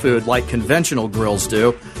around the food like conventional grills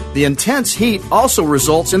do. The intense heat also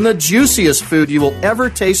results in the juiciest food you will ever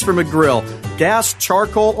taste from a grill, gas,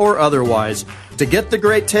 charcoal, or otherwise. To get the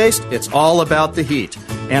great taste, it's all about the heat.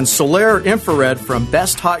 And Solaire Infrared from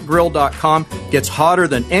BestHotGrill.com gets hotter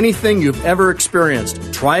than anything you've ever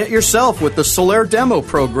experienced. Try it yourself with the Solaire Demo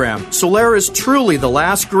Program. Solaire is truly the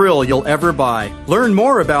last grill you'll ever buy. Learn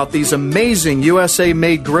more about these amazing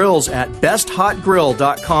USA-made grills at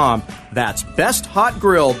BestHotGrill.com. That's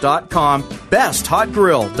BestHotGrill.com,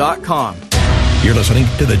 BestHotGrill.com. You're listening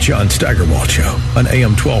to The John Steigerwald Show on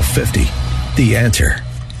AM 1250. The Answer.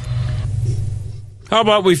 How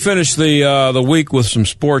about we finish the week with some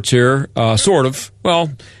sports here, sort of. Well,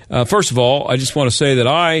 first of all, I just want to say that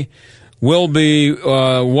I will be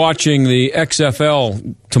watching the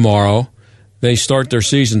XFL tomorrow. They start their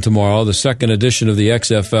season tomorrow, the second edition of the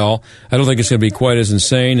XFL. I don't think it's going to be quite as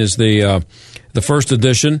insane as the first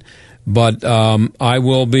edition, but I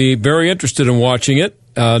will be very interested in watching it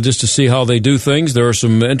just to see how they do things. There are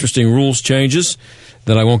some interesting rules changes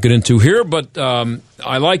that I won't get into here, but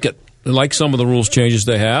I like it. I like some of the rules changes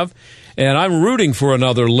they have. And I'm rooting for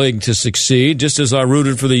another league to succeed, just as I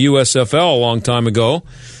rooted for the USFL a long time ago,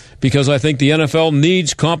 because I think the NFL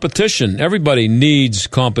needs competition. Everybody needs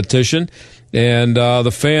competition, and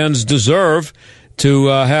the fans deserve to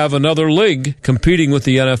have another league competing with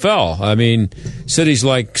the NFL. I mean, cities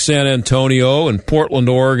like San Antonio and Portland,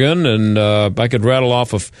 Oregon, and I could rattle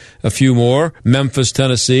off a few more, Memphis,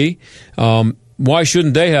 Tennessee. Why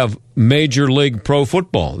shouldn't they have Major League Pro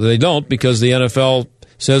Football? They don't, because the NFL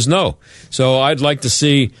says no. So I'd like to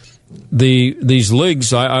see these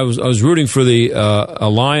leagues. I was rooting for the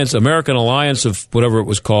American Alliance of whatever it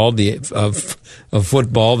was called, of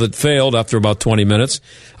football, that failed after about 20 minutes.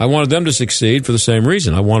 I wanted them to succeed for the same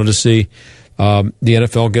reason. I wanted to see the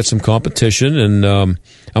NFL get some competition, and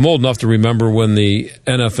I'm old enough to remember when the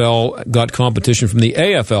NFL got competition from the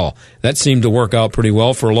AFL. That seemed to work out pretty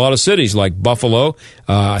well for a lot of cities like Buffalo,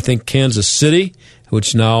 I think Kansas City,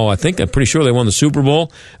 which now I'm pretty sure they won the Super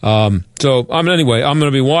Bowl. Anyway, I'm going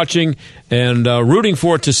to be watching and rooting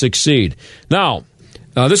for it to succeed. Now,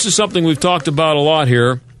 this is something we've talked about a lot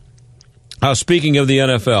here. Speaking of the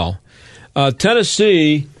NFL,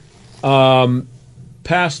 Tennessee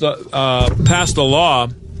passed a law,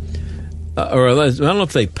 or I don't know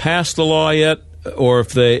if they passed the law yet, or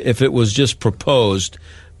if it was just proposed,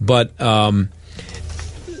 but that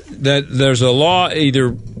there's a law.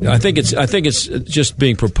 Either I think it's just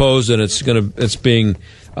being proposed, and it's being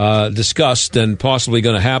discussed and possibly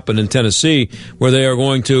going to happen in Tennessee, where they are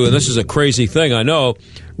going to, and this is a crazy thing, I know,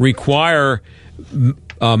 require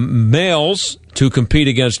males to compete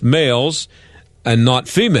against males and not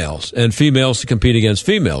females, and females to compete against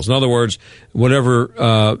females. In other words,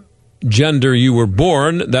 whatever gender you were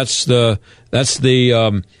born, that's the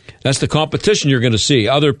competition you're going to see.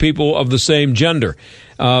 Other people of the same gender,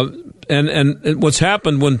 and what's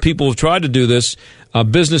happened when people have tried to do this,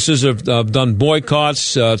 businesses have done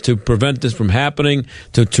boycotts to prevent this from happening,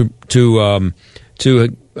 to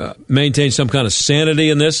maintain some kind of sanity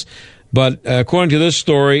in this. But according to this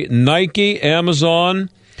story, Nike, Amazon,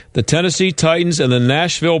 the Tennessee Titans, and the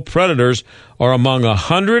Nashville Predators are among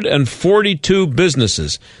 142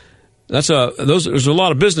 businesses. There's a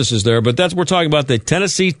lot of businesses there, but we're talking about the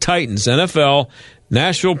Tennessee Titans, NFL,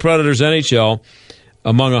 Nashville Predators, NHL,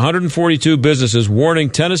 among 142 businesses, warning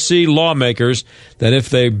Tennessee lawmakers that if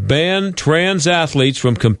they ban trans athletes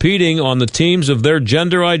from competing on the teams of their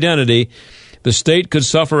gender identity, the state could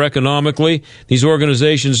suffer economically. These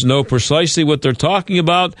organizations know precisely what they're talking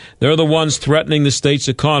about. They're the ones threatening the state's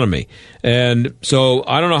economy. And so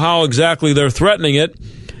I don't know how exactly they're threatening it,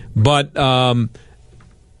 but the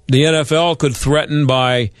NFL could threaten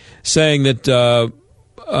by saying that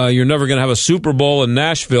you're never going to have a Super Bowl in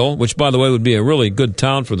Nashville, which, by the way, would be a really good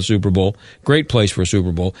town for the Super Bowl, great place for a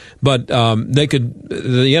Super Bowl. But the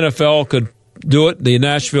NFL could do it. The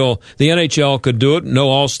NHL could do it. No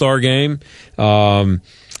All-Star game. I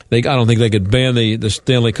don't think they could ban the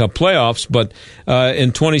Stanley Cup playoffs. But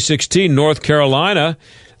in 2016, North Carolina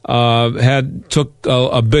took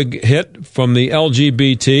a big hit from the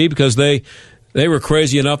LGBT because they were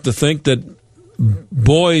crazy enough to think that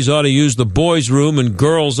boys ought to use the boys' room and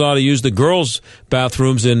girls ought to use the girls'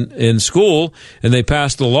 bathrooms in school, and they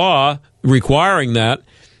passed a law requiring that.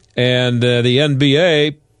 And the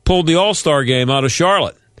NBA pulled the All-Star game out of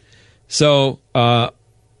Charlotte. So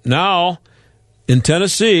now in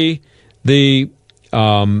Tennessee, the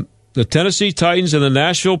Tennessee Titans and the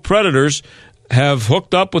Nashville Predators have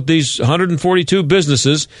hooked up with these 142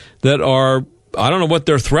 businesses that are, I don't know what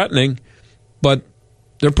they're threatening, but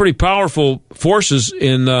they're pretty powerful forces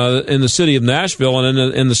in the city of Nashville and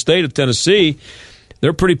in the state of Tennessee.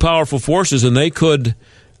 They're pretty powerful forces, and they could,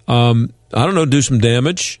 do some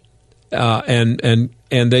damage, and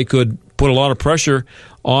they could put a lot of pressure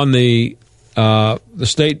on the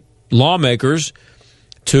state lawmakers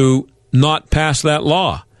to not pass that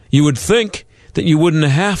law. You would think that you wouldn't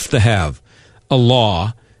have to have a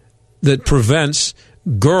law that prevents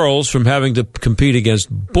girls from having to compete against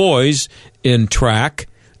boys in track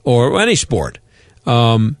or any sport.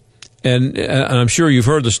 And I'm sure you've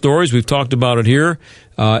heard the stories. We've talked about it here.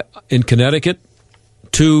 In Connecticut,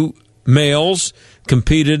 2 males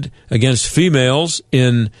competed against females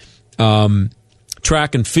in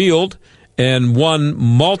track and field and won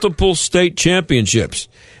multiple state championships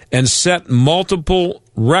and set multiple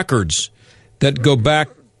records that go back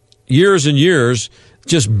years and years,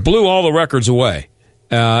 just blew all the records away.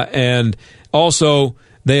 And also,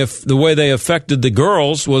 the way they affected the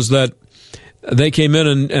girls was that they came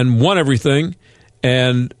in and won everything,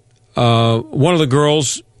 and one of the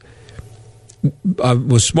girls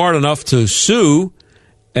was smart enough to sue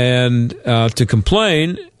and to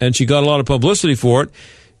complain, and she got a lot of publicity for it.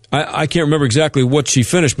 I can't remember exactly what she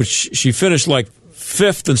finished, but she finished like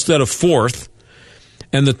 5th instead of 4th,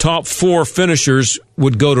 and the top 4 finishers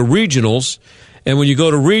would go to regionals, And when you go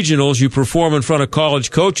to regionals, you perform in front of college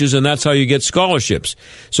coaches, and that's how you get scholarships.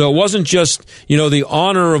 So it wasn't just, the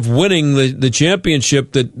honor of winning the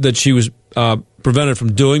championship that she was prevented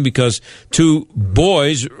from doing because 2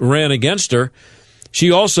 boys ran against her. She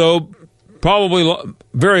also probably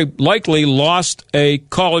very likely lost a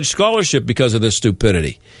college scholarship because of this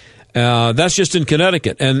stupidity. That's just in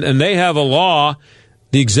Connecticut. And they have a law,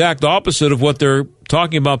 the exact opposite of what they're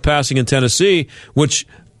talking about passing in Tennessee, which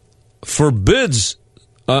forbids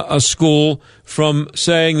a school from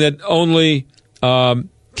saying that only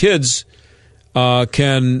kids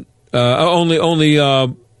can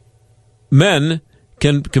only men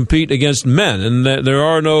can compete against men, and there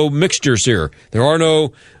are no mixtures here. There are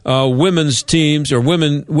no women's teams or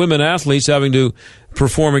women athletes having to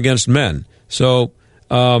perform against men. So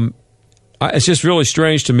it's just really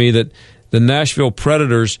strange to me that the Nashville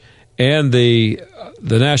Predators and the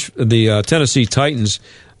Tennessee Titans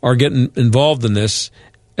are getting involved in this,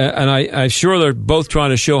 and I'm sure they're both trying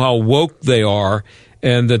to show how woke they are,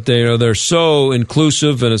 and that they're so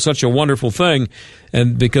inclusive, and it's such a wonderful thing,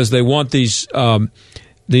 and because they want these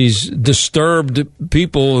disturbed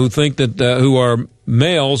people who think that who are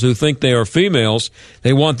males who think they are females,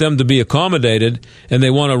 they want them to be accommodated, and they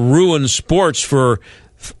want to ruin sports for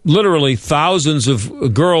literally thousands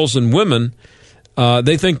of girls and women.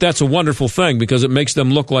 They think that's a wonderful thing because it makes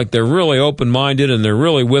them look like they're really open-minded and they're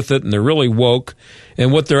really with it and they're really woke.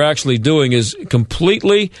 And what they're actually doing is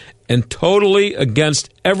completely and totally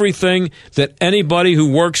against everything that anybody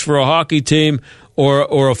who works for a hockey team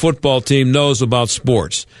or a football team knows about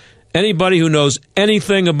sports. Anybody who knows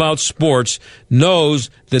anything about sports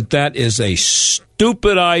knows that is a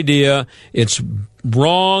stupid idea. It's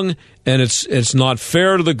wrong, and it's not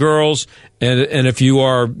fair to the girls. And if you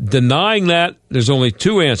are denying that, there's only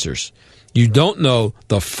 2 answers. You don't know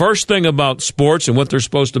the first thing about sports and what they're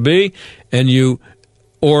supposed to be, and you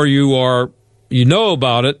know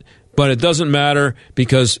about it, but it doesn't matter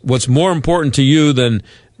because what's more important to you than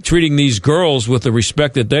treating these girls with the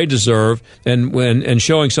respect that they deserve and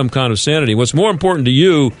showing some kind of sanity. What's more important to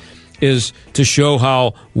you is to show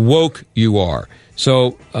how woke you are.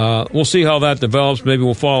 So we'll see how that develops. Maybe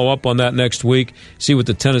we'll follow up on that next week, see what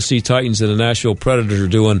the Tennessee Titans and the Nashville Predators are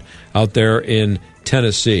doing out there in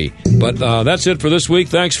Tennessee. But that's it for this week.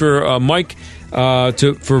 Thanks for Mike for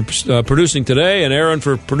producing today and Aaron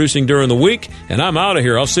for producing during the week. And I'm out of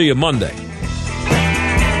here. I'll see you Monday.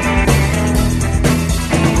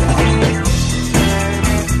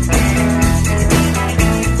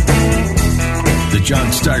 The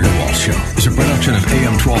John Steigerwald Show is a production of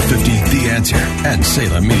AM 1250 The Answer and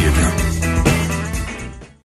Salem Media Group.